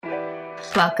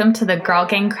Welcome to the Girl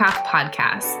Gang Craft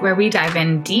podcast, where we dive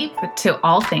in deep to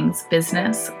all things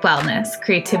business, wellness,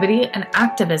 creativity, and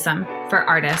activism for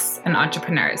artists and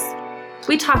entrepreneurs.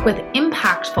 We talk with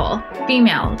impactful,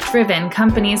 female-driven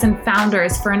companies and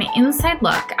founders for an inside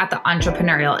look at the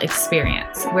entrepreneurial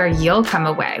experience, where you'll come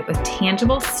away with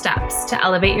tangible steps to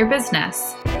elevate your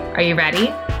business. Are you ready?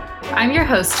 I'm your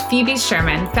host, Phoebe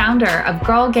Sherman, founder of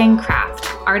Girl Gang Craft,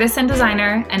 artist and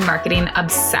designer, and marketing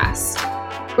obsessed.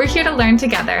 We're here to learn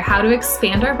together how to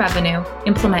expand our revenue,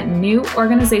 implement new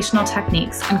organizational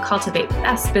techniques, and cultivate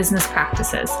best business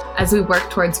practices as we work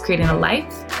towards creating a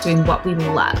life doing what we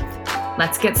love.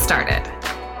 Let's get started.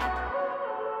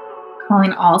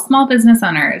 Calling all small business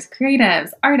owners,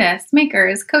 creatives, artists,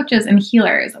 makers, coaches, and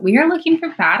healers, we are looking for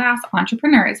badass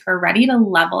entrepreneurs who are ready to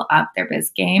level up their biz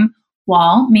game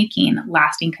while making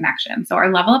lasting connections. So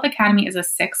our Level Up Academy is a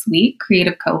 6-week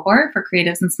creative cohort for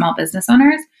creatives and small business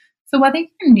owners. So whether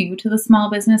you're new to the small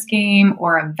business game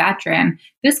or a veteran,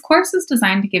 this course is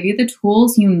designed to give you the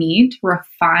tools you need to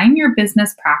refine your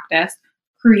business practice,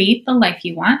 create the life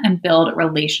you want, and build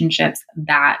relationships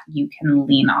that you can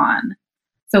lean on.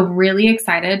 So really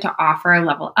excited to offer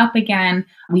Level Up again.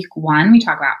 Week 1, we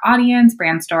talk about audience,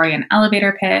 brand story, and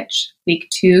elevator pitch. Week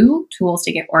 2, tools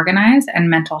to get organized and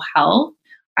mental health.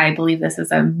 I believe this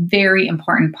is a very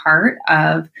important part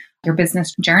of your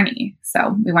business journey.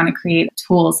 So we want to create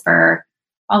tools for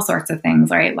all sorts of things,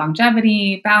 right?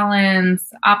 Longevity,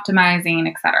 balance, optimizing,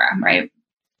 etc. Right?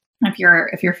 If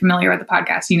you're familiar with the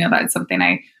podcast, you know that's something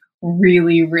I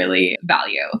really, really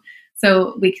value.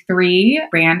 So week 3,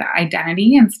 brand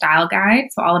identity and style guide.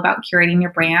 So all about curating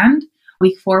your brand.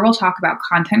 Week 4, we'll talk about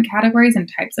content categories and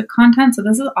types of content. So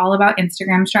this is all about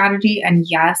Instagram strategy. And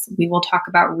yes, we will talk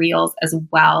about reels as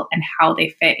well and how they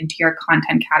fit into your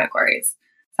content categories.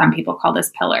 Some people call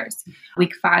this pillars.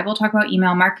 Week 5, we'll talk about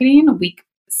email marketing. Week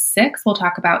 6, we'll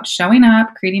talk about showing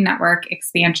up, creating network,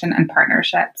 expansion, and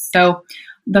partnerships. So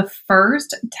the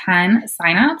first 10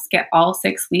 signups get all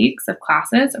 6 weeks of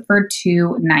classes for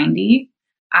 $290.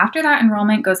 After that,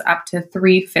 enrollment goes up to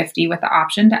 $350 with the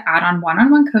option to add on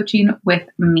one-on-one coaching with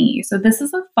me. So this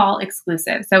is a fall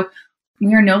exclusive. So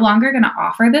we are no longer going to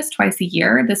offer this twice a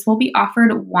year. This will be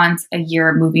offered once a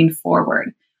year moving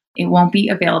forward. It won't be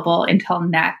available until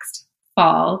next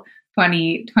fall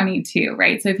 2022,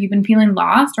 right? So if you've been feeling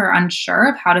lost or unsure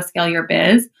of how to scale your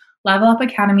biz, Level Up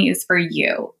Academy is for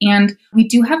you. And we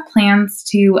do have plans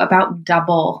to about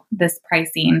double this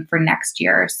pricing for next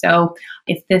year. So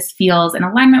if this feels in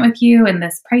alignment with you and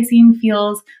this pricing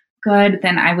feels good,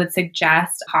 then I would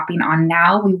suggest hopping on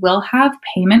now. We will have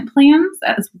payment plans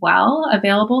as well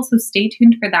available, so stay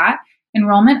tuned for that.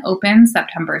 Enrollment opens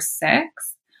September 6th.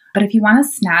 But if you want to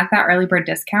snag that early bird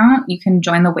discount, you can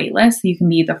join the waitlist so you can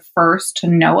be the first to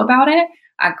know about it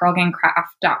at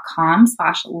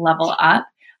girlgangcraft.com/levelup.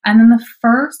 And then the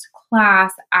first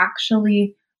class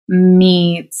actually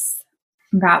meets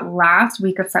that last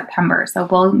week of September. So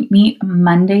we'll meet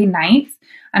Monday nights.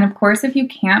 And of course, if you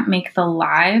can't make the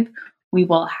live, we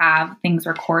will have things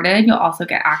recorded. You'll also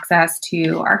get access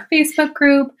to our Facebook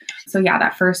group. So yeah,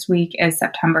 that first week is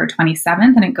September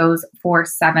 27th and it goes for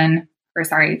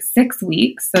 6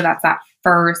 weeks. So that's that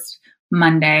first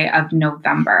Monday of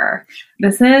November.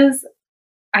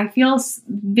 I feel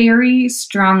very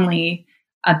strongly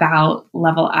about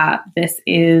Level Up. This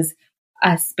is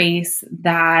a space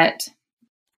that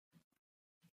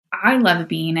I love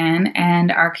being in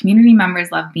and our community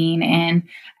members love being in.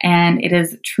 And it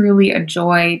is truly a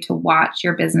joy to watch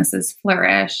your businesses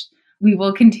flourish. We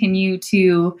will continue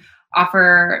to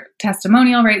offer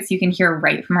testimonial rates. You can hear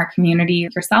right from our community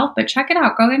yourself, but check it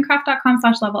out,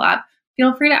 girlgangcraft.com/levelup.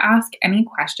 Feel free to ask any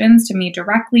questions to me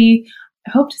directly.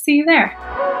 I hope to see you there.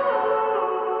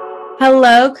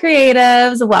 Hello,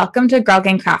 creatives. Welcome to Girl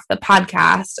Gang Craft, the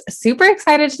podcast. Super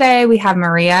excited today. We have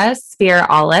Maria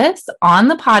Spear-Allis on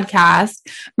the podcast.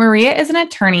 Maria is an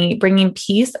attorney bringing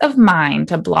peace of mind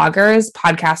to bloggers,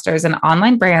 podcasters, and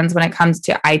online brands when it comes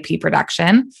to IP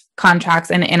production,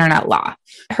 contracts, and internet law.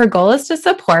 Her goal is to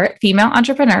support female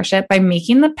entrepreneurship by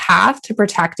making the path to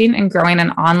protecting and growing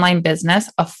an online business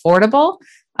affordable,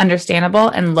 understandable,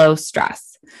 and low stress.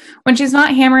 When she's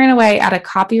not hammering away at a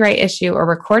copyright issue or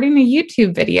recording a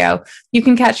YouTube video, you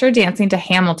can catch her dancing to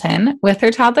Hamilton with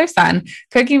her toddler son,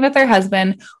 cooking with her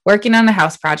husband, working on a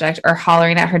house project, or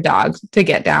hollering at her dog to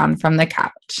get down from the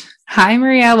couch. Hi,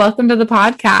 Maria. Welcome to the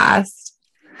podcast.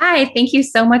 Hi, thank you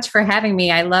so much for having me.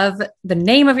 I love the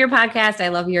name of your podcast. I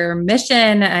love your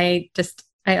mission. I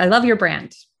love your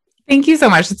brand. Thank you so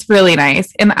much. It's really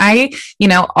nice. And I,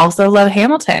 also love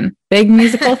Hamilton. Big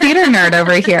musical theater nerd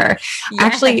over here. Yes.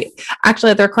 Actually,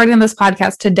 at the recording of this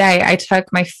podcast today, I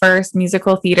took my first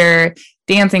musical theater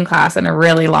dancing class in a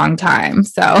really long time.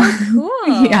 So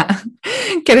Cool. yeah,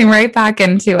 getting right back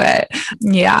into it.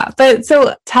 Yeah. But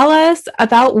so tell us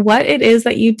about what it is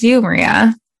that you do,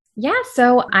 Maria. Yeah.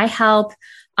 So I help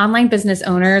online business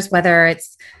owners, whether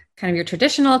it's kind of your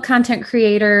traditional content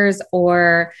creators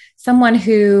or someone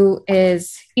who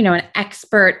is, an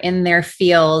expert in their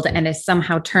field and is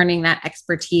somehow turning that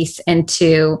expertise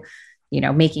into,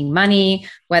 making money,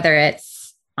 whether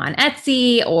it's on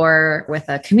Etsy or with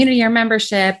a community or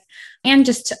membership, and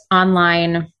just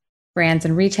online brands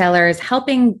and retailers,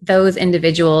 helping those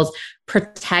individuals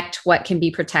protect what can be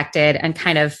protected and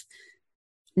kind of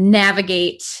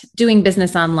navigate doing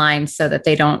business online so that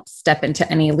they don't step into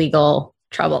any legal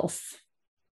troubles.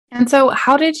 And so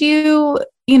how did you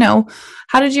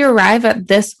arrive at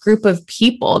this group of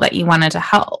people that you wanted to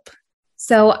help?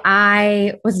 So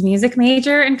I was a music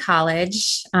major in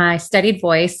college. I studied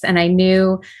voice, and I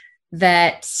knew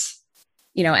that,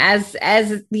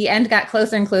 as the end got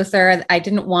closer and closer, I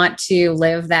didn't want to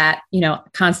live that,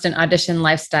 constant audition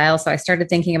lifestyle. So I started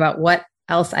thinking about what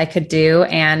else I could do.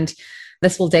 And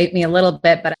this will date me a little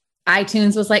bit, but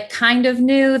iTunes was like kind of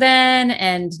new then,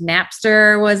 and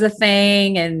Napster was a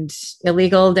thing, and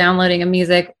illegal downloading of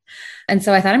music. And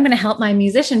so I thought, I'm going to help my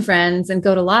musician friends and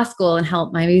go to law school and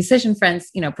help my musician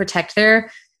friends, protect their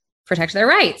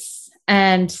rights.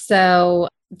 And so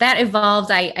that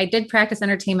evolved. I did practice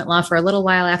entertainment law for a little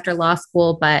while after law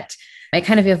school, but it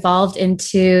kind of evolved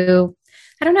into,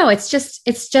 I don't know, it's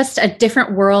just a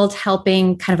different world,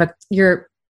 helping kind of your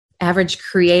average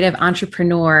creative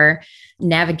entrepreneur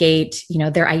navigate,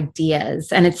 their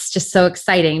ideas. And it's just so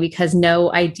exciting because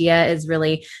no idea is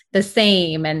really the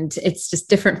same, and it's just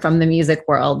different from the music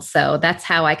world. So that's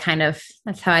how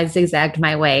I zigzagged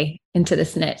my way into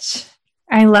this niche.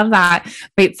 I love that.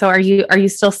 Wait, so are you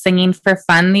still singing for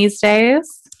fun these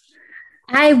days?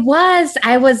 I was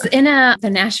in the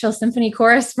Nashville Symphony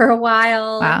Chorus for a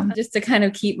while. Wow. Just to kind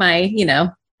of keep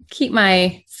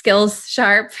my skills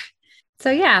sharp. So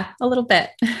yeah, a little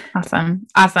bit. Awesome.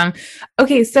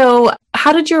 Okay. So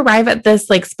how did you arrive at this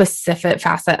specific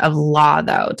facet of law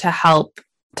though, to help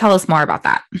tell us more about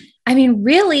that? I mean,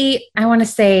 really, I want to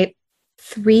say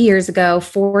 4 years ago.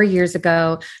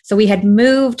 So we had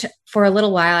moved for a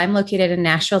little while. I'm located in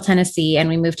Nashville, Tennessee, and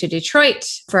we moved to Detroit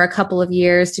for a couple of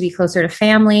years to be closer to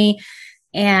family.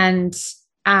 And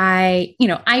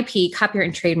IP, copyright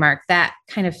and trademark, that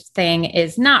kind of thing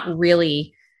is not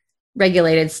really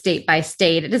regulated state by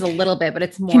state. It is a little bit, but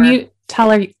it's more. Can you tell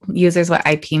our users what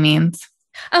IP means?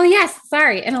 Oh, yes.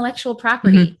 Sorry. Intellectual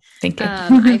property. Thank you.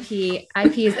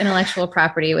 IP is intellectual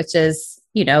property, which is,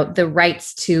 the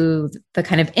rights to the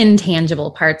kind of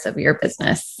intangible parts of your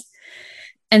business.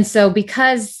 And so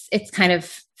because it's kind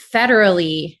of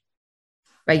federally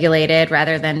regulated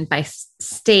rather than by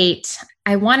state,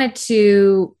 I wanted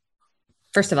to,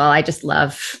 first of all, I just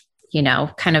love,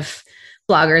 kind of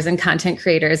bloggers and content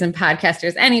creators and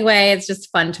podcasters anyway. It's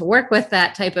just fun to work with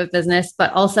that type of business.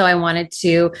 But also I wanted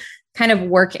to kind of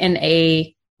work in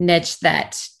a niche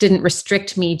that didn't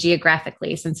restrict me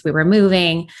geographically since we were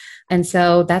moving. And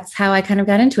so that's how I kind of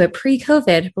got into it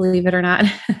pre-COVID, believe it or not.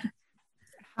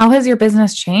 How has your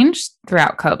business changed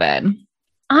throughout COVID?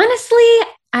 Honestly,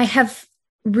 I have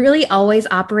really always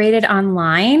operated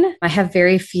online. I have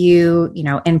very few,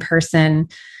 in-person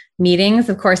meetings.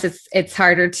 Of course, it's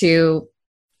harder to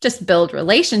just build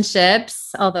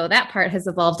relationships, although that part has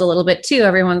evolved a little bit too.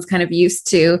 Everyone's kind of used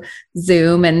to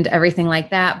Zoom and everything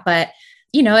like that. But,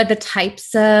 the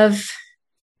types of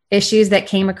issues that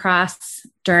came across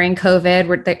during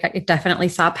COVID, I definitely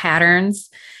saw patterns.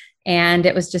 And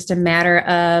it was just a matter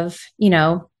of,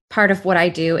 part of what I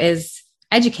do is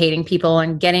educating people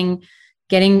and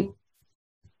getting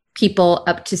people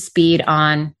up to speed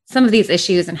on some of these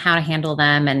issues and how to handle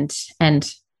them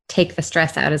and take the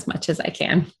stress out as much as I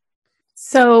can.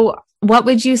 So what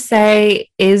would you say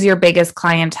is your biggest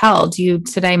clientele? Do you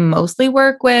today mostly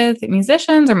work with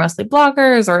musicians or mostly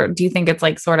bloggers, or do you think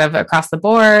it's sort of across the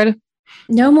board?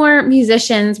 No more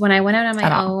musicians. When I went out on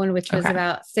my own, which was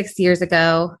about 6 years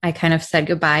ago, I kind of said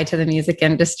goodbye to the music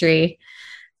industry.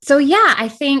 So yeah, I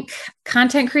think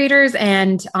content creators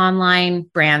and online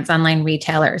brands, online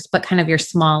retailers, but kind of your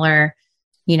smaller,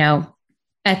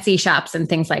 Etsy shops and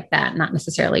things like that, not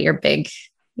necessarily your big,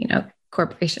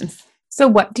 corporations. So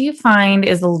what do you find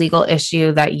is the legal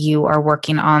issue that you are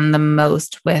working on the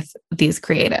most with these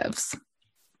creatives?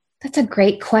 That's a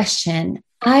great question.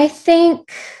 I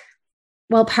think,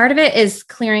 part of it is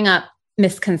clearing up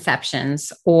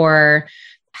misconceptions or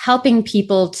helping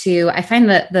people to, I find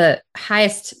that the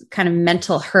highest kind of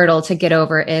mental hurdle to get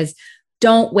over is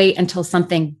don't wait until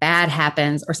something bad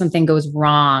happens or something goes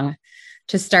wrong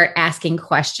to start asking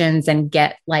questions and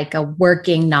get like a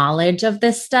working knowledge of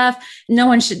this stuff. No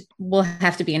one will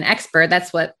have to be an expert.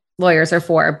 That's what lawyers are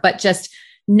for, but just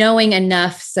knowing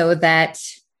enough so that,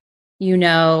 you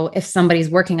know, if somebody's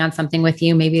working on something with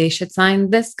you, maybe they should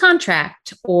sign this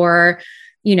contract, or,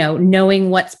 you know, knowing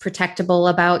what's protectable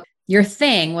about your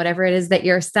thing, whatever it is that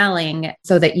you're selling,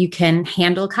 so that you can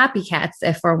handle copycats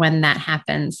if or when that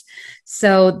happens.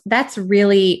 So that's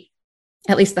really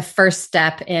at least the first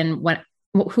step in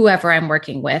whoever I'm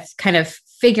working with, kind of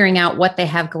figuring out what they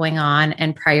have going on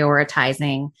and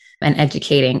prioritizing and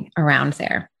educating around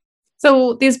there.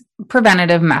 So these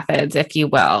preventative methods, if you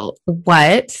will,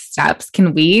 what steps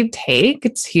can we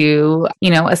take to, you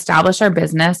know, establish our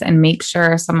business and make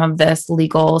sure some of this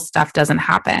legal stuff doesn't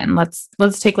happen?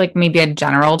 Let's take like maybe a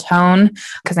general tone,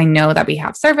 because I know that we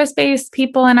have service-based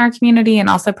people in our community and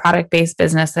also product-based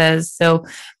businesses. So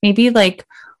maybe like,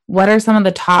 what are some of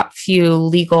the top few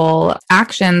legal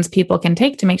actions people can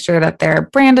take to make sure that their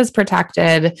brand is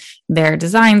protected, their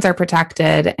designs are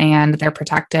protected, and they're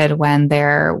protected when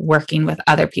they're working with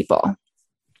other people?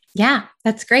 Yeah,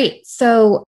 that's great.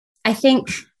 So I think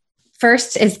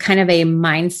first is kind of a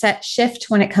mindset shift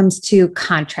when it comes to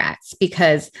contracts,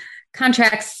 because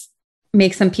contracts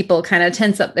make some people kind of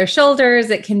tense up their shoulders.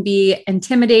 It can be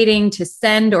intimidating to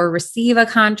send or receive a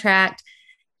contract.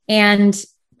 And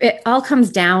it all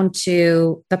comes down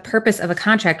to the purpose of a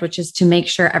contract, which is to make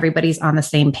sure everybody's on the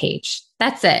same page.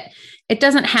 That's it. It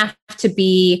doesn't have to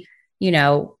be, you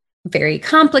know, very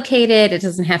complicated. It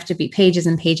doesn't have to be pages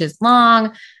and pages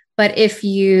long. But if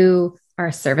you are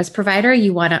a service provider,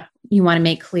 you want to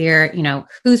make clear, you know,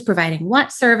 who's providing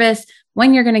what service,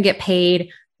 when you're going to get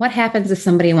paid, what happens if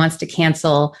somebody wants to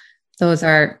cancel. Those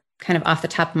are kind of off the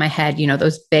top of my head, you know,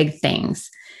 those big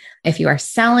things. If you are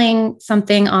selling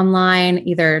something online,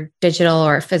 either digital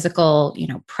or physical, you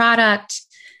know, product,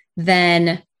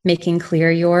 then making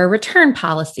clear your return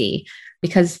policy,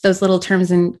 because those little terms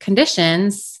and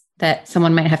conditions that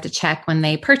someone might have to check when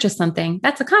they purchase something,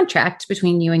 that's a contract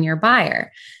between you and your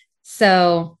buyer.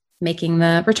 So making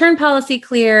the return policy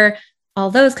clear, all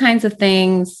those kinds of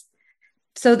things.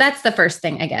 So that's the first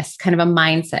thing, I guess, kind of a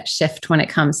mindset shift when it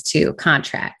comes to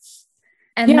contracts.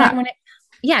 And then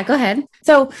go ahead.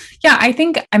 So, I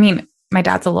think, my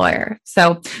dad's a lawyer.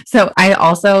 So I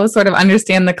also sort of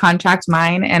understand the contract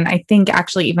mind. And I think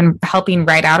actually even helping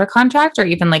write out a contract, or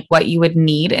even like what you would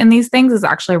need in these things, is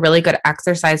actually a really good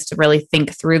exercise to really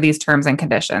think through these terms and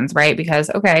conditions, right?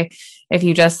 Because, okay, if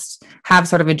you just have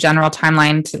sort of a general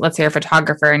timeline to, let's say, you're a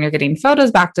photographer and you're getting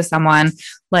photos back to someone,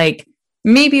 like,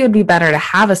 maybe it would be better to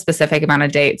have a specific amount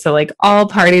of dates. So like all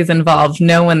parties involved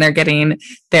know when they're getting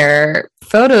their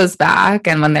photos back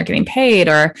and when they're getting paid.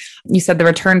 Or you said the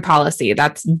return policy,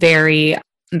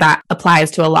 that applies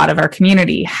to a lot of our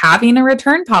community. Having a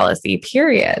return policy,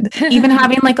 period. Even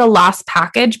having like a lost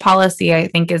package policy, I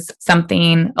think, is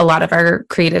something a lot of our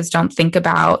creatives don't think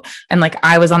about. And like,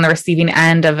 I was on the receiving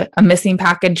end of a missing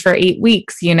package for 8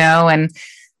 weeks, you know, and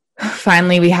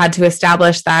finally we had to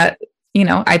establish that, you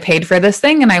know, I paid for this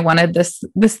thing and I wanted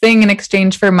this thing in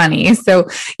exchange for money. So,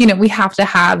 you know, we have to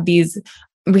have these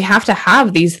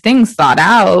things thought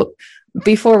out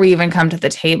before we even come to the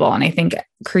table. And I think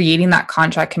creating that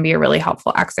contract can be a really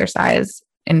helpful exercise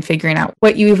in figuring out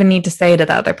what you even need to say to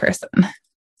the other person.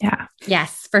 Yeah.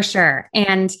 Yes, for sure.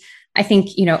 And I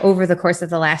think, you know, over the course of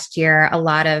the last year, a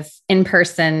lot of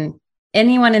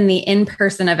anyone in the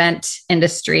in-person event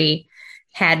industry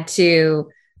had to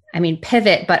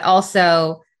pivot, but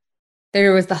also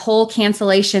there was the whole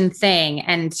cancellation thing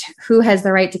and who has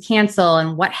the right to cancel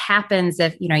and what happens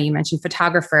if, you know, you mentioned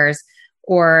photographers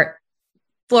or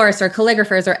florists or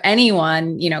calligraphers or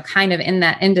anyone, you know, kind of in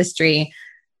that industry,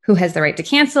 who has the right to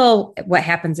cancel, what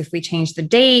happens if we change the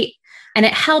date. And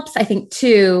it helps, I think,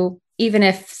 too, even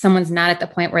if someone's not at the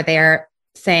point where they're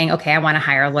saying, okay, I want to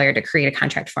hire a lawyer to create a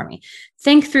contract for me.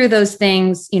 Think through those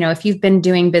things. You know, if you've been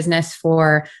doing business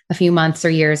for a few months or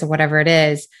years or whatever it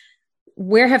is,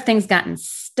 where have things gotten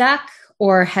stuck,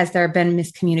 or has there been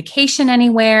miscommunication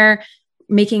anywhere?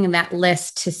 Making that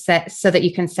list to set so that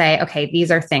you can say, okay, these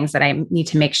are things that I need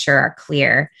to make sure are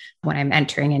clear when I'm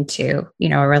entering into, you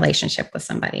know, a relationship with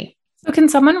somebody. So can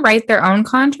someone write their own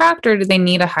contract, or do they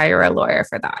need to hire a lawyer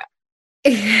for that?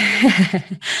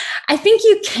 I think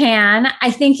you can.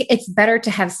 I think it's better to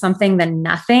have something than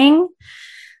nothing.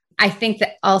 I think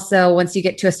that also once you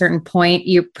get to a certain point,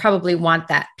 you probably want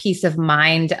that peace of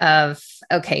mind of,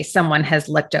 okay, someone has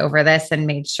looked over this and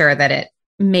made sure that it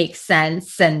makes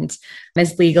sense and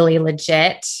is legally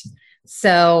legit.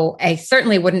 So I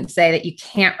certainly wouldn't say that you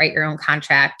can't write your own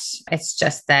contract. It's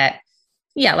just that,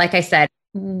 yeah, like I said,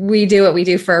 we do what we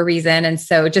do for a reason. And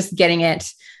so just getting it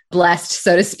blessed,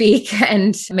 so to speak,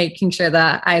 and making sure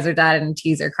the I's are dotted and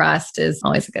T's are crossed is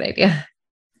always a good idea.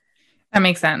 That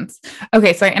makes sense.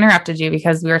 Okay, so I interrupted you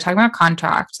because we were talking about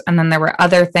contract, and then there were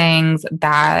other things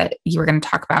that you were going to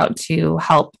talk about to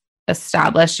help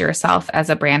establish yourself as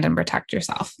a brand and protect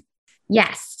yourself.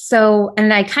 Yes. So,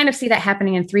 and I kind of see that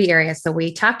happening in 3 areas. So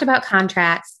we talked about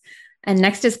contracts, and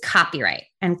next is copyright.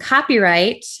 And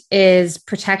copyright is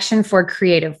protection for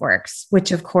creative works,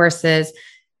 which of course is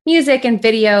music and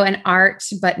video and art,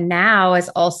 but now is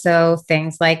also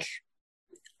things like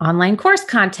online course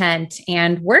content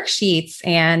and worksheets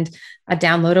and a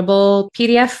downloadable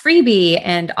PDF freebie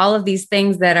and all of these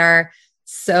things that are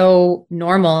so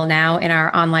normal now in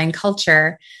our online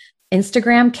culture.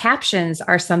 Instagram captions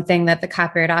are something that the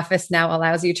Copyright Office now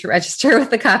allows you to register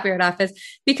with the Copyright Office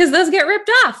because those get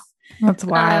ripped off. That's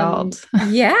wild.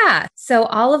 Yeah. So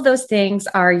all of those things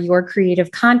are your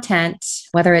creative content,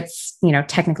 whether it's,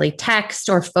 technically text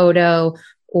or photo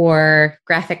or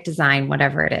graphic design,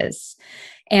 whatever it is.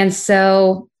 And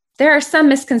so there are some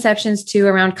misconceptions too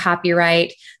around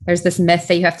copyright. There's this myth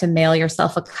that you have to mail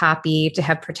yourself a copy to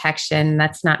have protection.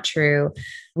 That's not true.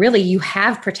 Really, you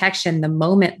have protection the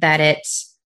moment that it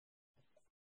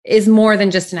is more than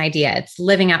just an idea. It's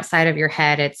living outside of your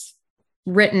head. It's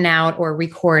written out or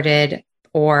recorded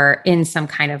or in some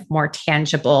kind of more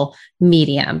tangible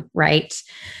medium, right?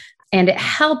 And it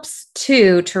helps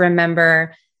too to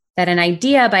remember that an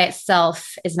idea by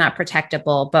itself is not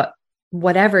protectable, but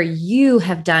whatever you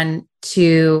have done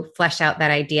to flesh out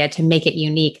that idea to make it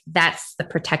unique, that's the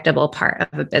protectable part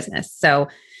of a business. So,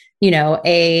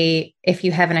 if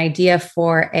you have an idea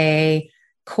for a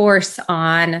course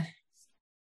on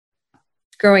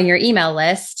growing your email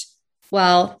list,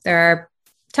 well, there are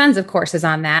tons of courses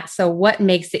on that. So what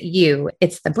makes it you?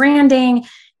 It's the branding,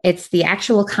 it's the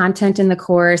actual content in the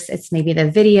course, it's maybe the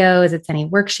videos, it's any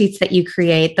worksheets that you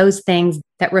create, those things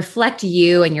that reflect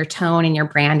you and your tone and your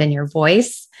brand and your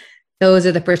voice. Those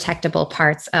are the protectable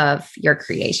parts of your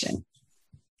creation.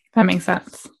 That makes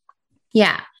sense.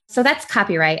 Yeah. So that's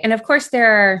copyright. And of course,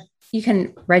 you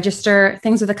can register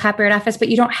things with the Copyright Office, but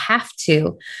you don't have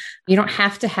to. You don't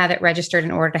have to have it registered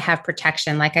in order to have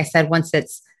protection. Like I said, once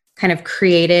it's kind of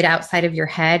created outside of your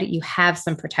head, you have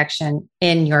some protection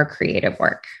in your creative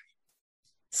work.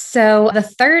 So the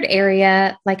third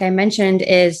area, like I mentioned,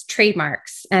 is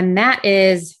trademarks. And that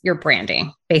is your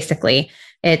branding, basically.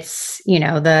 It's,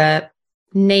 the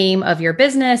name of your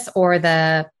business or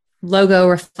the logo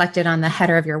reflected on the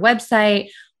header of your website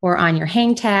or on your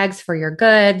hang tags for your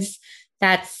goods.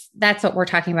 That's what we're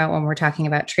talking about when we're talking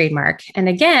about trademark. And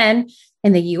again,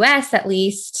 in the US, at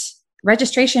least,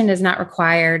 registration is not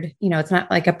required. It's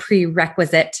not like a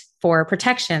prerequisite for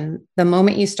protection. The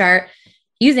moment you start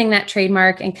using that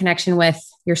trademark in connection with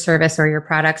your service or your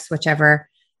products, whichever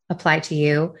apply to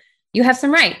you, you have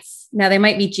some rights. Now, they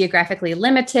might be geographically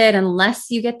limited unless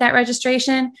you get that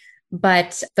registration,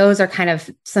 but those are kind of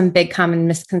some big common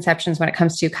misconceptions when it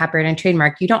comes to copyright and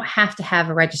trademark. You don't have to have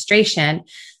a registration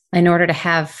in order to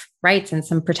have rights and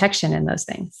some protection in those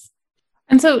things.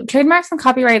 And so trademarks and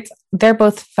copyrights, they're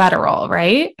both federal,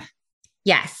 right?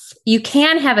 Yes. You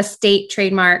can have a state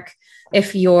trademark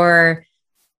if you're,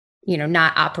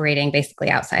 not operating basically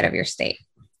outside of your state.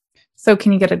 So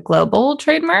can you get a global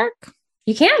trademark?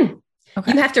 You can.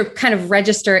 Okay. You have to kind of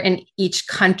register in each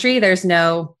country. There's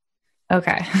no...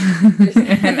 Okay.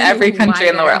 In every country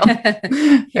in the world.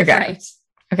 Okay. Right.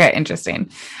 Okay. Interesting.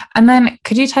 And then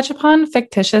could you touch upon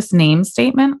fictitious name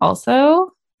statement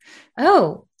also?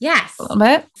 Oh, yes. A little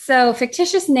bit. So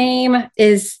fictitious name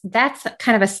that's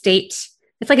kind of a state,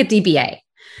 it's like a DBA,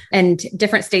 and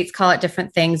different states call it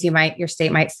different things. Your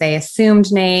state might say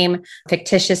assumed name,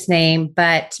 fictitious name,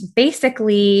 but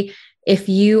basically if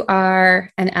you are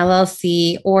an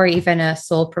LLC or even a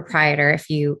sole proprietor, if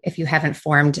you haven't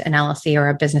formed an LLC or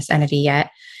a business entity yet,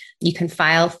 you can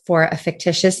file for a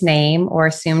fictitious name or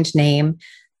assumed name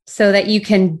so that you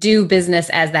can do business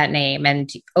as that name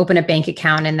and open a bank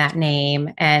account in that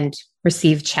name and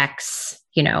receive checks,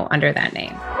 under that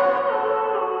name.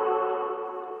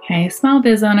 Hey, small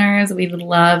biz owners, we'd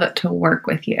love to work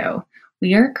with you.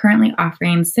 We are currently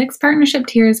offering 6 partnership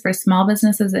tiers for small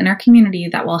businesses in our community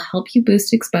that will help you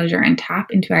boost exposure and tap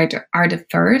into our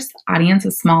diverse audience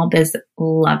of small biz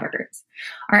lovers.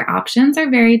 Our options are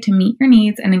varied to meet your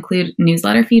needs and include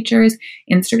newsletter features,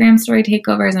 Instagram story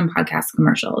takeovers, and podcast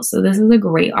commercials. So this is a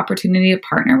great opportunity to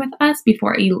partner with us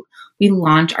before we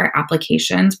launch our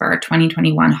applications for our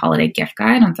 2021 holiday gift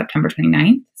guide on September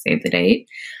 29th, save the date.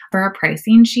 For our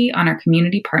pricing sheet on our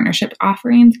community partnership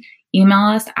offerings, email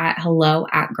us at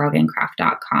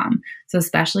hello@girlgangcraft.com. So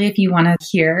especially if you want to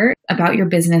hear about your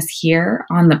business here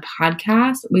on the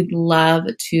podcast, we'd love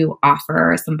to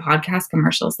offer some podcast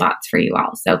commercial slots for you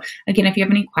all. So again, if you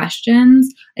have any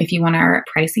questions, if you want our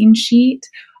pricing sheet,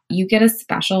 you get a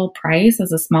special price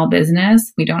as a small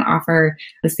business. We don't offer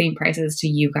the same prices to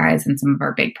you guys and some of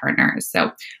our big partners.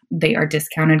 So they are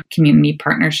discounted community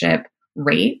partnership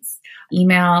rates.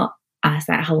 Email us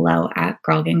at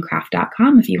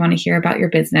hello@girlgangcraft.com if you want to hear about your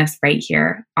business right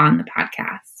here on the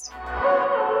podcast.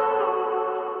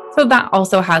 So that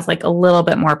also has like a little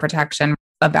bit more protection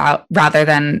about rather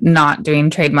than not doing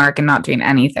trademark and not doing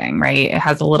anything, right? It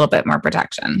has a little bit more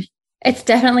protection. It's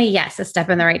definitely, yes, a step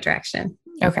in the right direction.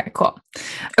 Okay, cool.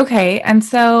 Okay. And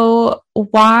so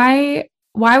why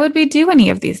would we do any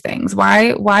of these things?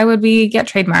 Why would we get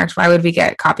trademarked? Why would we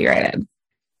get copyrighted?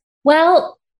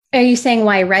 Well, are you saying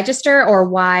why register or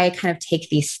why kind of take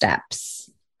these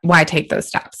steps? Why take those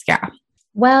steps? Yeah.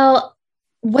 Well,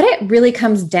 what it really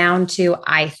comes down to,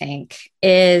 I think,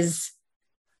 is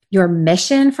your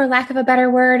mission, for lack of a better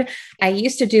word. I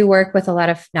used to do work with a lot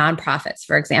of nonprofits,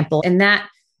 for example. In that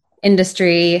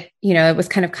industry, it was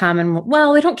kind of common.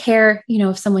 Well, we don't care,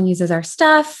 if someone uses our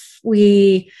stuff,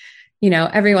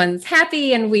 everyone's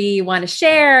happy and we want to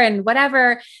share and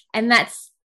whatever. And that's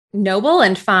noble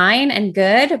and fine and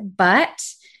good. But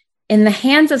in the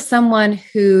hands of someone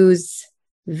whose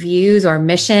views or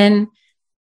mission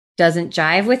doesn't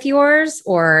jive with yours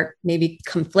or maybe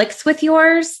conflicts with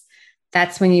yours,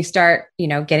 that's when you start,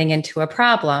 getting into a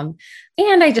problem.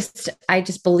 And I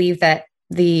just believe that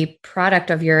the product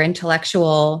of your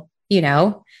intellectual,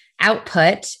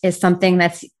 output is something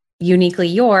that's uniquely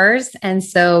yours and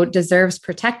so deserves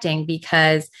protecting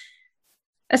because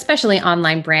especially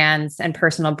online brands and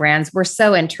personal brands, we're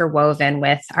so interwoven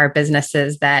with our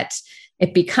businesses that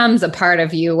it becomes a part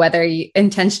of you, whether you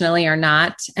intentionally or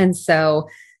not. And so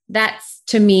that's,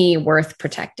 to me, worth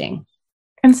protecting.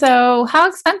 And so how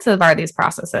expensive are these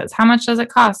processes? How much does it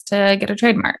cost to get a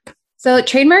trademark? So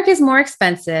trademark is more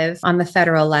expensive on the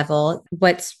federal level.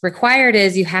 What's required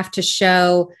is you have to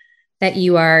show that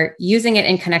you are using it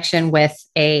in connection with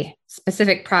a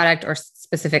specific product or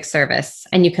specific service.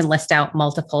 And you can list out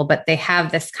multiple, but they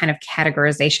have this kind of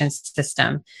categorization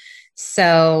system.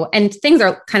 So, and things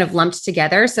are kind of lumped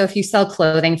together. So if you sell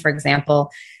clothing, for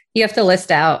example, you have to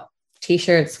list out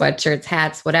t-shirts, sweatshirts,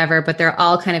 hats, whatever, but they're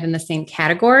all kind of in the same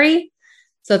category.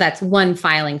 So that's one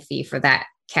filing fee for that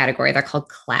category. They're called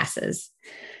classes.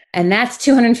 And that's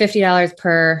 $250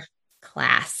 per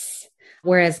class.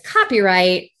 Whereas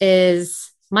copyright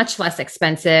is much less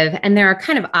expensive. And there are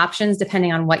kind of options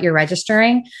depending on what you're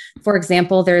registering. For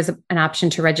example, there's an option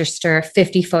to register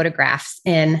 50 photographs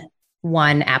in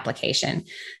one application.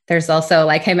 There's also,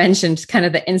 like I mentioned, kind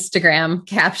of the Instagram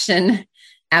caption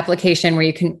application where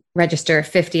you can register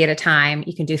 50 at a time.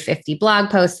 You can do 50 blog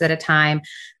posts at a time.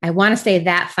 I want to say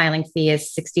that filing fee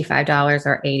is $65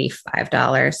 or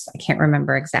 $85. I can't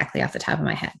remember exactly off the top of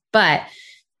my head, but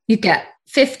you get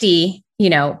 50,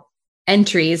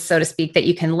 entries, so to speak, that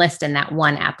you can list in that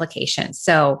one application.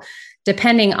 So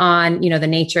depending on, the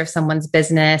nature of someone's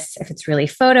business, if it's really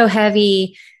photo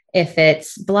heavy, if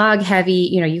it's blog heavy,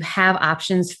 you have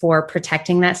options for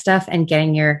protecting that stuff and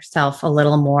getting yourself a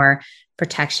little more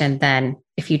protection than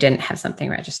if you didn't have something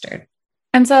registered.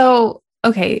 And so,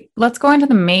 okay, let's go into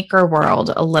the maker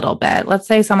world a little bit. Let's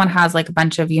say someone has like a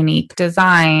bunch of unique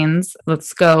designs.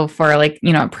 Let's go for like,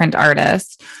 a print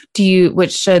artist.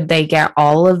 Which should they get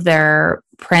all of their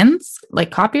prints like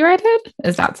copyrighted?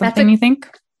 Is that something you think?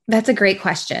 That's a great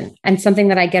question. And something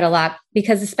that I get a lot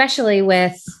because especially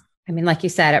with, like you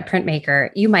said, a printmaker,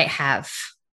 you might have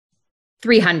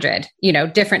 300,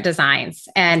 different designs.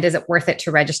 And is it worth it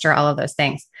to register all of those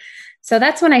things? So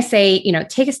that's when I say,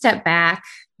 take a step back,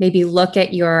 maybe look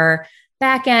at your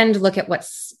back end, look at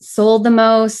what's sold the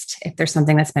most, if there's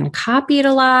something that's been copied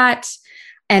a lot,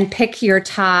 and pick your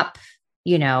top,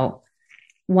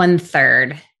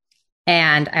 1/3.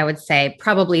 And I would say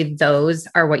probably those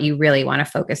are what you really want to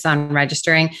focus on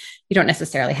registering. You don't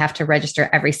necessarily have to register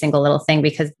every single little thing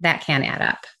because that can add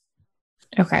up.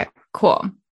 Okay,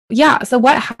 cool. Yeah. So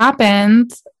what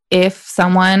happens if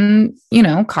someone,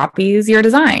 copies your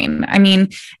design?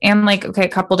 And a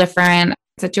couple different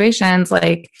situations,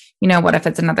 what if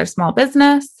it's another small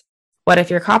business? What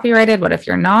if you're copyrighted? What if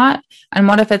you're not? And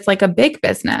what if it's like a big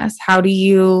business? How do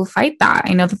you fight that?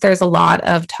 I know that there's a lot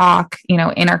of talk, in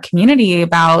our community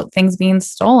about things being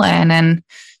stolen and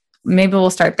maybe we'll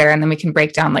start there and then we can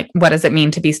break down like, what does it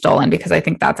mean to be stolen? Because I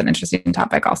think that's an interesting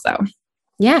topic also.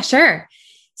 Yeah, sure.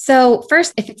 So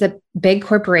first, if it's a big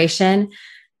corporation,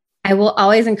 I will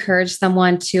always encourage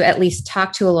someone to at least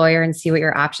talk to a lawyer and see what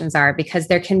your options are, because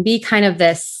there can be kind of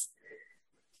this,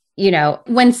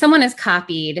 when someone is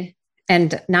copied,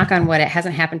 and knock on wood, it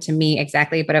hasn't happened to me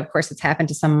exactly, but of course it's happened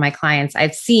to some of my clients.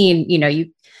 I've seen,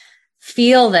 you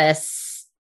feel this,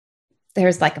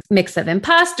 there's like a mix of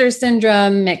imposter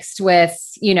syndrome mixed with,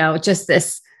 just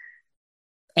this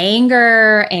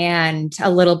anger and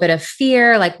a little bit of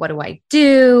fear, like, what do I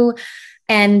do?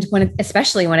 And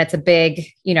especially when it's a big,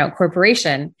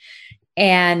 corporation,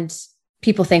 and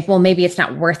people think, well, maybe it's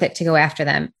not worth it to go after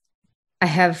them. I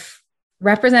have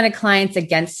represented clients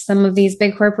against some of these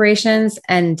big corporations,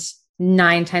 and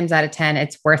 9 times out of 10,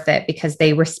 it's worth it because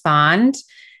they respond.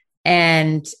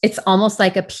 And it's almost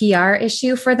like a PR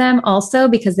issue for them also,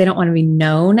 because they don't want to be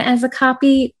known as a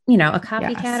copycat, yes,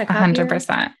 a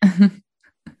copycat. 100%.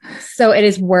 So it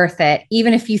is worth it.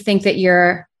 Even if you think that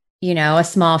you're, a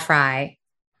small fry,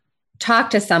 talk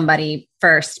to somebody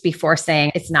first before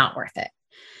saying it's not worth it.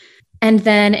 And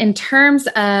then in terms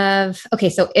of,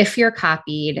 so if you're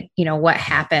copied, what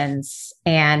happens?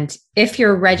 And if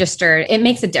you're registered, it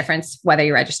makes a difference whether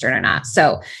you're registered or not.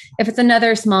 So if it's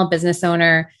another small business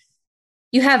owner,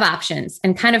 you have options.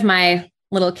 And kind of my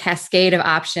little cascade of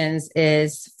options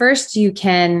is, first, you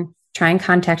can try and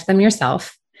contact them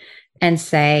yourself and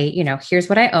say, here's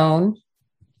what I own.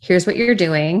 Here's what you're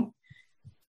doing.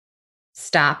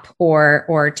 Stop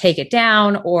or take it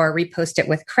down or repost it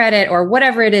with credit or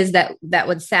whatever it is that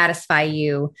would satisfy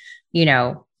you,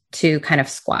 to kind of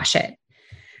squash it.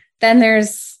 Then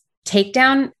there's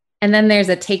takedown. And then there's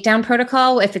a takedown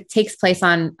protocol. If it takes place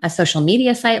on a social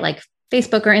media site like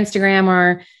Facebook or Instagram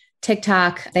or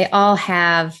TikTok, they all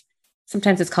have,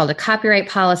 sometimes it's called a copyright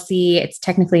policy. It's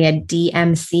technically a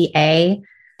DMCA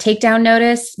takedown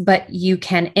notice, but you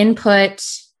can input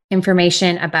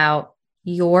information about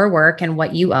your work and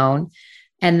what you own.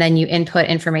 And then you input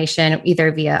information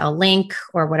either via a link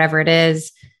or whatever it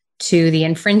is to the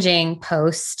infringing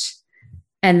post.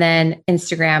 And then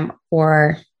Instagram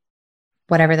or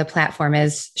whatever the platform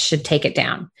is should take it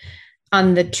down.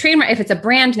 On the trademark, if it's a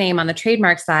brand name on the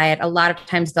trademark side, a lot of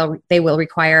times they will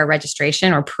require a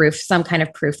registration or proof, some kind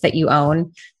of proof that you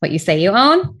own what you say you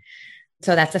own.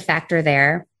 So that's a factor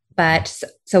there. But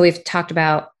so we've talked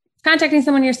about contacting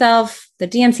someone yourself, the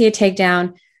DMCA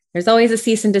takedown. There's always a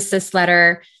cease and desist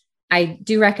letter. I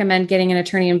do recommend getting an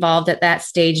attorney involved at that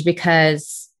stage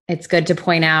because it's good to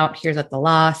point out, here's what the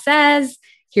law says.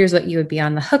 Here's what you would be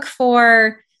on the hook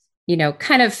for.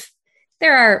 Kind of,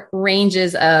 there are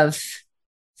ranges of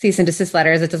cease and desist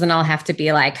letters. It doesn't all have to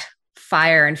be like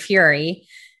fire and fury.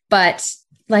 But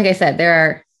like I said, there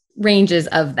are ranges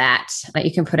of that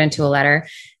you can put into a letter.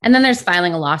 And then there's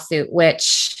filing a lawsuit,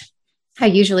 which I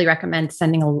usually recommend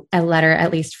sending a letter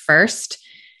at least first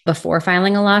before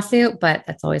filing a lawsuit, but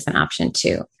that's always an option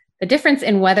too. The difference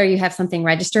in whether you have something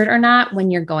registered or not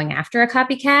when you're going after a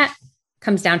copycat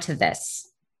comes down to this.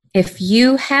 If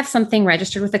you have something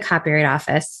registered with the Copyright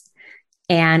Office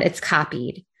and it's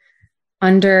copied,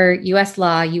 under US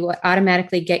law, you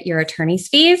automatically get your attorney's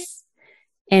fees,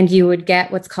 and you would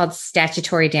get what's called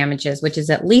statutory damages, which is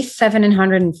at least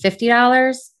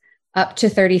 $750 up to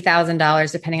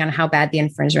 $30,000, depending on how bad the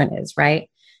infringement is, right?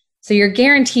 So you're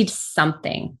guaranteed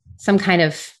something, some kind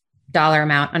of dollar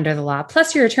amount under the law,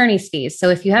 plus your attorney's fees. So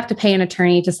if you have to pay an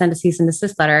attorney to send a cease and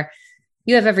desist letter,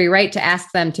 you have every right to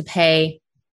ask them to pay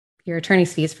your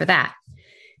attorney's fees for that.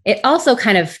 It also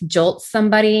kind of jolts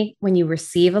somebody when you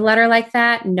receive a letter like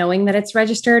that, knowing that it's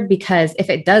registered, because if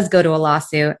it does go to a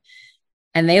lawsuit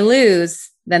and they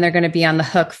lose, then they're going to be on the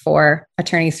hook for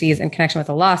attorney's fees in connection with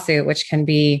a lawsuit, which can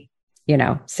be,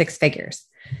 6 figures.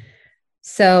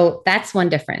 So that's one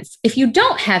difference. If you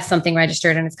don't have something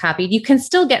registered and it's copied, you can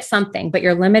still get something, but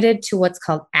you're limited to what's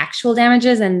called actual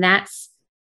damages. And that's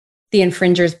the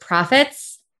infringer's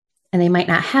profits. And they might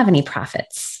not have any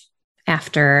profits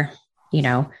after,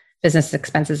 business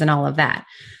expenses and all of that.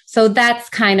 So that's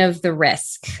kind of the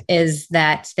risk, is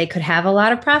that they could have a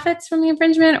lot of profits from the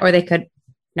infringement, or they could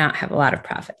not have a lot of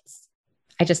profits.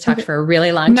 I just talked for a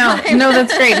really long time. No,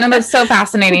 that's great. No, that's so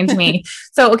fascinating to me.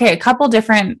 So, okay, a couple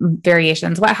different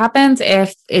variations. What happens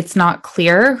if it's not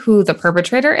clear who the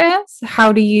perpetrator is?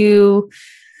 How do you,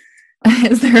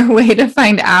 is there a way to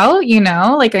find out,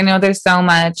 like I know there's so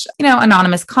much,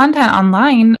 anonymous content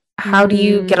online. How do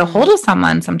you get a hold of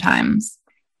someone sometimes?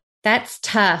 That's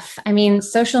tough. I mean,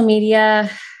 social media,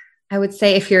 I would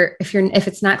say if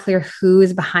it's not clear who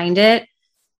is behind it,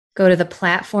 go to the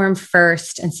platform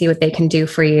first and see what they can do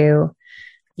for you.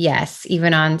 Yes,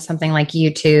 even on something like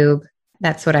YouTube,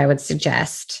 that's what I would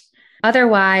suggest.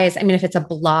 Otherwise, I mean, if it's a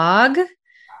blog,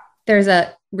 there's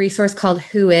a resource called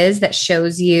Whois that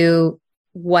shows you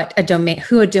who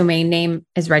a domain name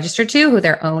is registered to, who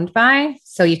they're owned by.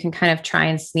 So you can kind of try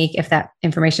and sneak, if that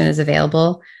information is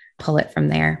available, pull it from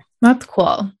there. That's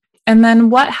cool. And then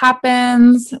what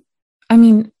happens? I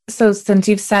mean, so since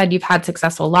you've said you've had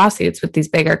successful lawsuits with these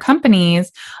bigger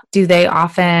companies, do they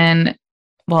often,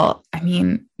 well, I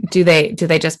mean, do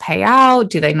they just pay out?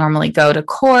 Do they normally go to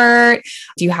court?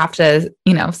 Do you have to,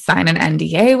 sign an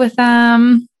NDA with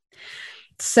them?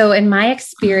 So in my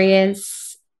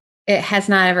experience, it has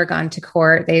not ever gone to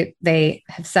court. They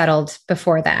have settled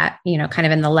before that, kind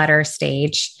of in the letter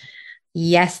stage.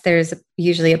 Yes, there's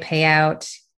usually a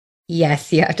payout.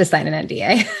 Yes, you have to sign an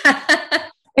NDA.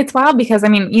 It's wild because, I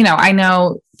mean, I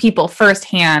know people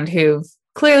firsthand who've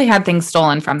clearly had things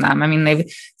stolen from them. I mean, they've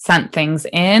sent things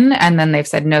in and then they've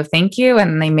said, no, thank you.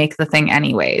 And they make the thing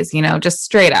anyways, just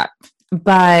straight up.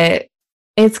 But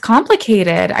it's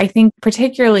complicated. I think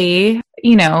particularly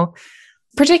in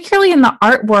the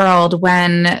art world,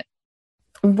 when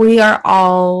we are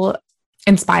all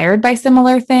inspired by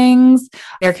similar things,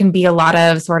 there can be a lot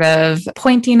of sort of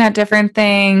pointing at different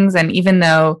things. And even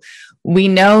though we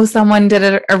know someone did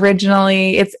it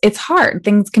originally, it's hard.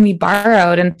 Things can be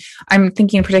borrowed. And I'm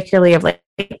thinking particularly of like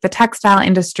the textile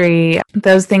industry.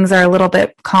 Those things are a little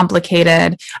bit complicated.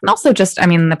 And also just,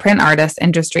 the print artist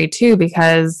industry too,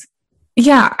 because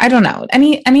yeah, I don't know.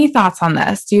 Any thoughts on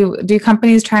this? Do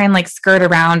companies try and like skirt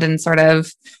around and sort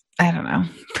of, I don't know,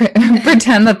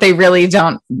 pretend that they really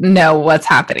don't know what's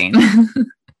happening?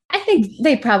 I think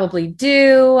they probably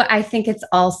do. I think it's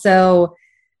also,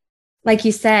 like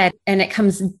you said, and it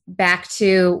comes back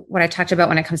to what I talked about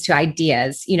when it comes to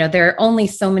ideas. There are only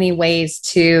so many ways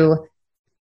to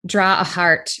draw a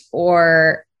heart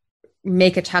or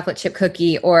make a chocolate chip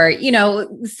cookie or,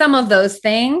 some of those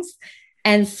things.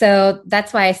 And so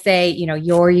that's why I say,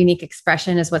 your unique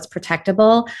expression is what's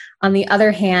protectable. On the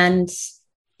other hand,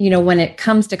 when it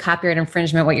comes to copyright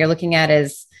infringement, what you're looking at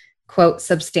is, quote,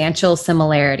 substantial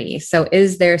similarity. So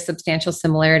is there substantial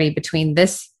similarity between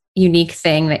this unique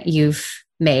thing that you've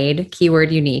made,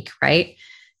 keyword unique, right,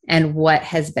 and what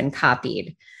has been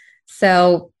copied?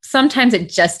 So sometimes it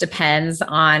just depends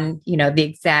on, the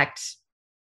exact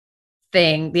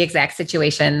thing, the exact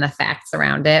situation, the facts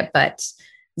around it. But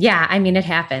yeah, it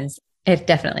happens. It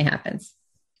definitely happens.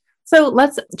 So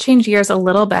let's change gears a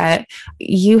little bit.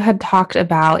 You had talked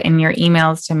about in your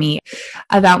emails to me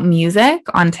about music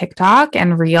on TikTok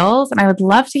and Reels, and I would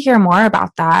love to hear more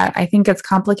about that. I think it's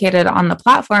complicated on the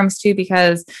platforms too,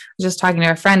 because I was just talking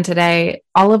to a friend today.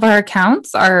 All of our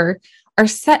accounts are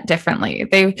set differently.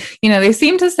 They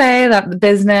seem to say that the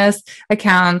business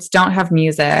accounts don't have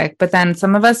music, but then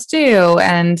some of us do.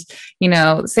 And,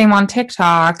 same on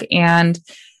TikTok. And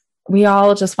we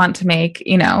all just want to make,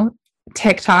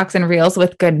 TikToks and Reels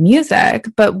with good music,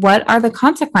 but what are the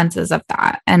consequences of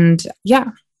that? And yeah.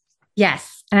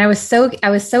 Yes. And I was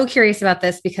so curious about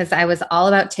this because I was all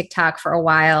about TikTok for a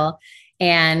while.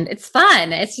 And it's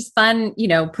fun. It's just fun,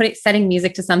 setting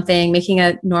music to something, making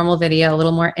a normal video a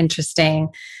little more interesting.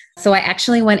 So I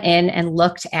actually went in and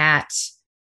looked at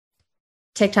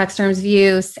TikTok's terms of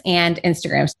use and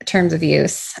Instagram's terms of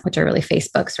use, which are really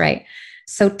Facebook's, right?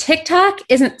 So TikTok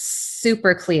isn't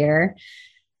super clear.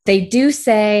 They do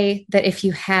say that if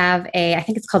you have I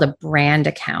think it's called a brand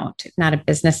account, not a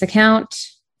business account.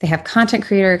 They have content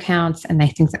creator accounts and I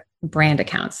think brand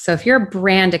accounts. So if you're a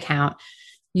brand account,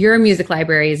 your music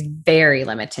library is very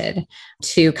limited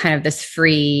to kind of this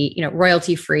free,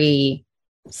 royalty-free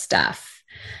stuff.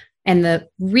 And the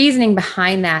reasoning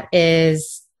behind that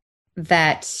is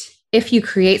that if you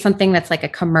create something that's like a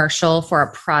commercial for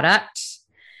a product,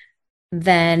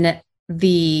 then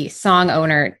the song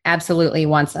owner absolutely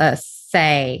wants a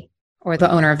say, or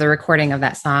the owner of the recording of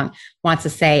that song wants a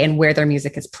say in where their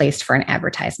music is placed for an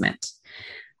advertisement.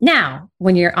 Now,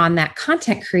 when you're on that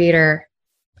content creator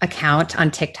account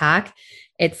on TikTok,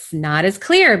 it's not as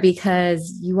clear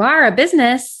because you are a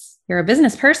business, you're a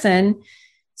business person.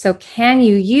 So can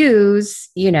you use,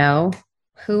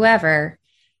 whoever,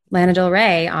 Lana Del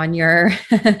Rey on your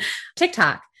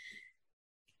TikTok?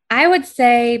 I would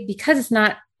say because it's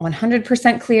not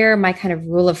 100% clear, my kind of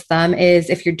rule of thumb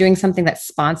is if you're doing something that's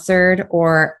sponsored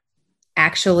or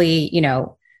actually,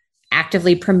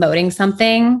 actively promoting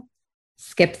something,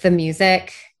 skip the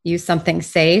music, use something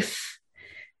safe.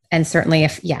 And certainly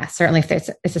if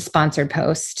it's a sponsored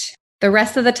post. The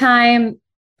rest of the time,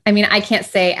 I can't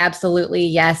say absolutely,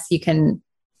 yes, you can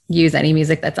use any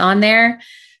music that's on there,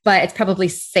 but it's probably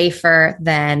safer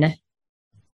than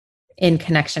in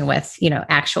connection with,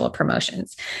 actual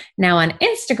promotions. Now on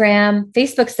Instagram,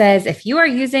 Facebook says if you are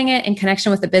using it in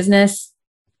connection with the business,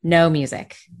 no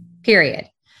music, period.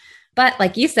 But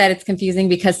like you said, it's confusing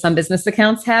because some business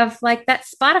accounts have like that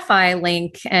Spotify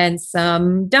link and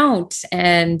some don't.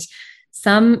 And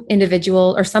some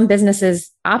individual or some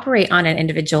businesses operate on an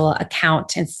individual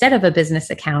account instead of a business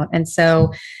account. And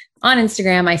so on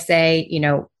Instagram, I say,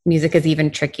 music is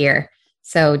even trickier.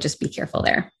 So just be careful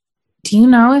there. Do you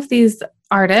know if these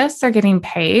artists are getting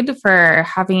paid for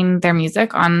having their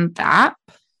music on the app?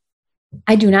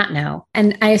 I do not know.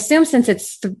 And I assume since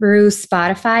it's through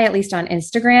Spotify, at least on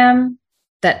Instagram,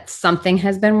 that something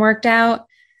has been worked out.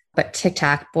 But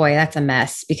TikTok, boy, that's a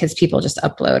mess because people just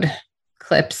upload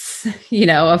clips,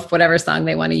 of whatever song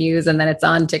they want to use. And then it's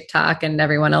on TikTok and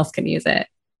everyone else can use it.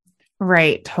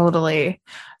 Right. Totally.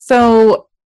 So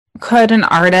could an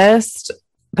artist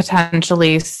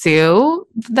potentially sue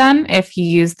then if you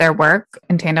use their work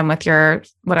in tandem with your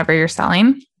whatever you're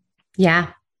selling?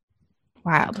 Yeah.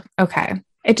 Wild. Okay.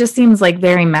 It just seems like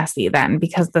very messy then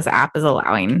because this app is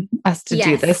allowing us to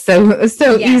do this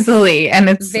so easily and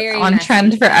it's very on messy.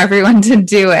 Trend for everyone to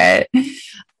do it.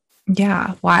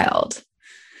 Yeah. Wild.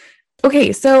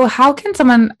 Okay. So how can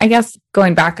someone, I guess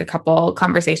going back a couple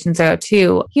conversations ago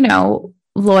too,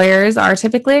 lawyers are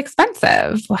typically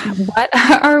expensive. What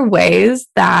are ways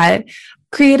that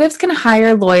creatives can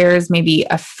hire lawyers maybe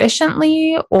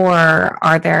efficiently, or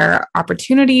are there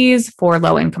opportunities for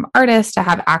low-income artists to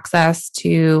have access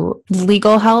to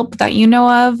legal help that you know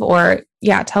of? Or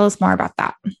tell us more about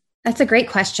that. That's a great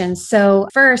question. So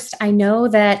first, I know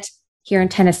that here in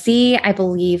Tennessee, I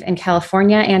believe in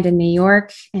California and in New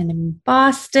York and in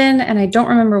Boston, and I don't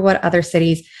remember what other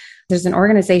cities, there's an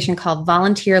organization called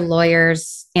Volunteer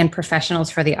Lawyers and Professionals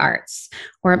for the Arts,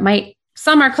 or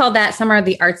some are called that, some are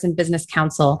the Arts and Business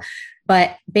Council,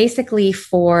 but basically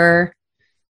for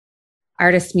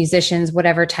artists, musicians,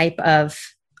 whatever type of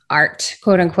art,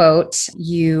 quote unquote,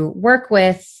 you work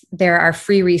with, there are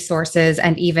free resources.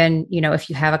 And even, if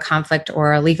you have a conflict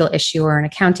or a legal issue or an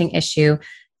accounting issue,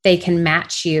 they can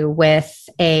match you with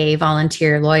a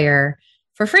volunteer lawyer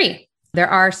for free. There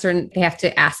are they have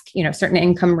to ask, certain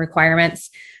income requirements,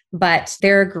 but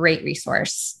they're a great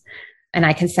resource. And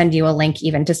I can send you a link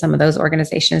even to some of those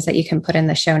organizations that you can put in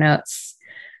the show notes.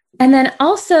 And then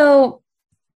also,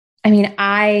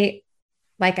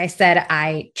 like I said,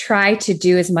 I try to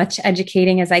do as much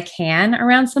educating as I can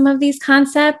around some of these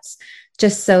concepts,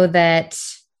 just so that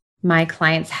my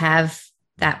clients have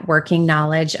that working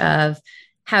knowledge of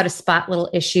how to spot little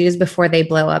issues before they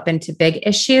blow up into big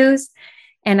issues.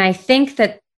 And I think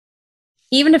that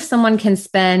even if someone can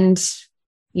spend,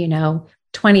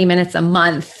 20 minutes a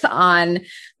month on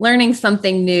learning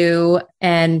something new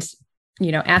and,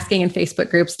 asking in Facebook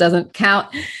groups doesn't count,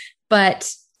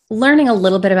 but learning a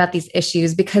little bit about these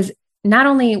issues, because not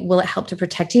only will it help to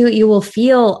protect you, you will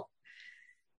feel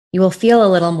a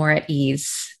little more at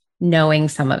ease knowing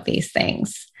some of these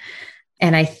things.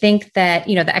 And I think that,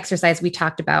 the exercise we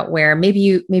talked about where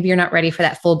maybe you're not ready for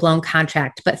that full-blown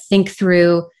contract, but think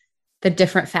through the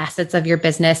different facets of your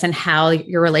business and how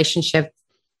your relationship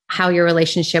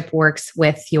works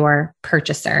with your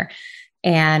purchaser,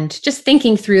 and just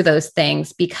thinking through those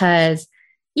things, because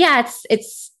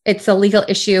it's a legal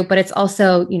issue, but it's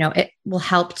also, it will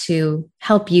help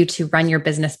you to run your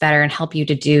business better and help you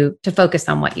to focus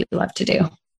on what you love to do.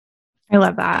 I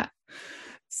love that.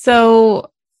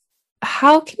 So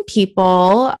how can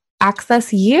people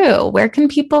access you? Where can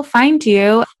people find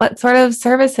you? What sort of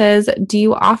services do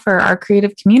you offer our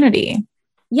creative community?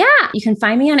 Yeah, you can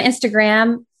find me on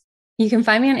Instagram.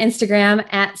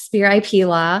 At Spear IP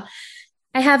Law.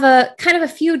 I have a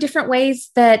few different ways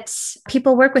that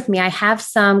people work with me. I have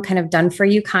some kind of done for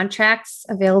you contracts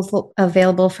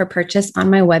available for purchase on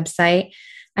my website.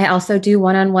 I also do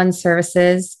one-on-one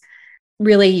services,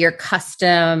 really your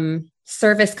custom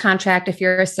service contract if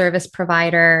you're a service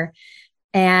provider.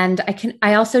 And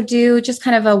I also do just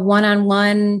kind of a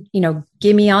one-on-one,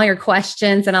 give me all your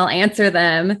questions and I'll answer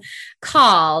them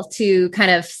call to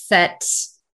kind of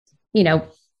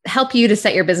help you to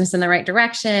set your business in the right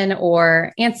direction,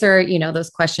 or answer, those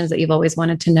questions that you've always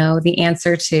wanted to know the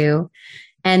answer to.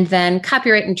 And then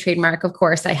copyright and trademark, of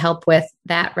course, I help with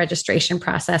that registration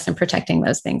process and protecting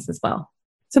those things as well.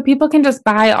 So people can just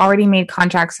buy already made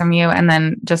contracts from you and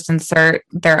then just insert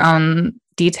their own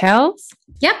details?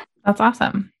 Yep. That's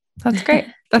awesome. That's great.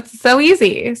 That's so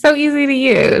easy to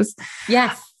use.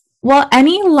 Yes. Well,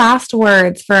 any last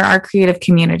words for our creative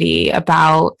community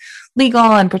about legal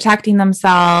and protecting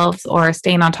themselves or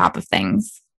staying on top of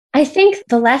things? I think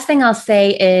the last thing I'll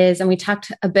say is, and we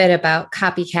talked a bit about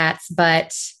copycats,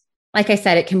 but like I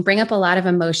said, it can bring up a lot of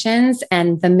emotions.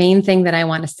 And the main thing that I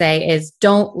want to say is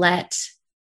don't let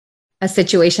a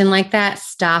situation like that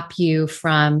stop you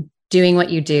from doing what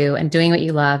you do and doing what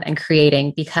you love and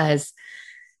creating, because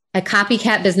a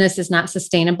copycat business is not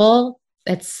sustainable.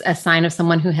 It's a sign of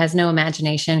someone who has no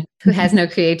imagination, who has no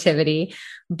creativity,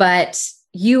 but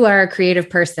you are a creative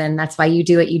person. That's why you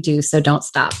do what you do. So don't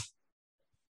stop.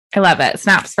 I love it.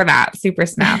 Snaps for that. Super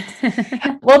snaps.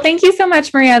 Well, thank you so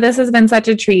much, Maria. This has been such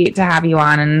a treat to have you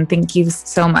on. And thank you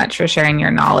so much for sharing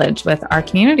your knowledge with our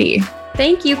community.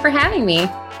 Thank you for having me.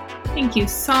 Thank you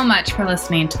so much for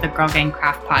listening to the Girl Gang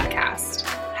Craft podcast.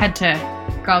 Head to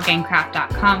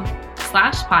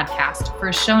girlgangcraft.com/podcast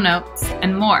for show notes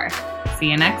and more. See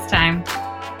you next time.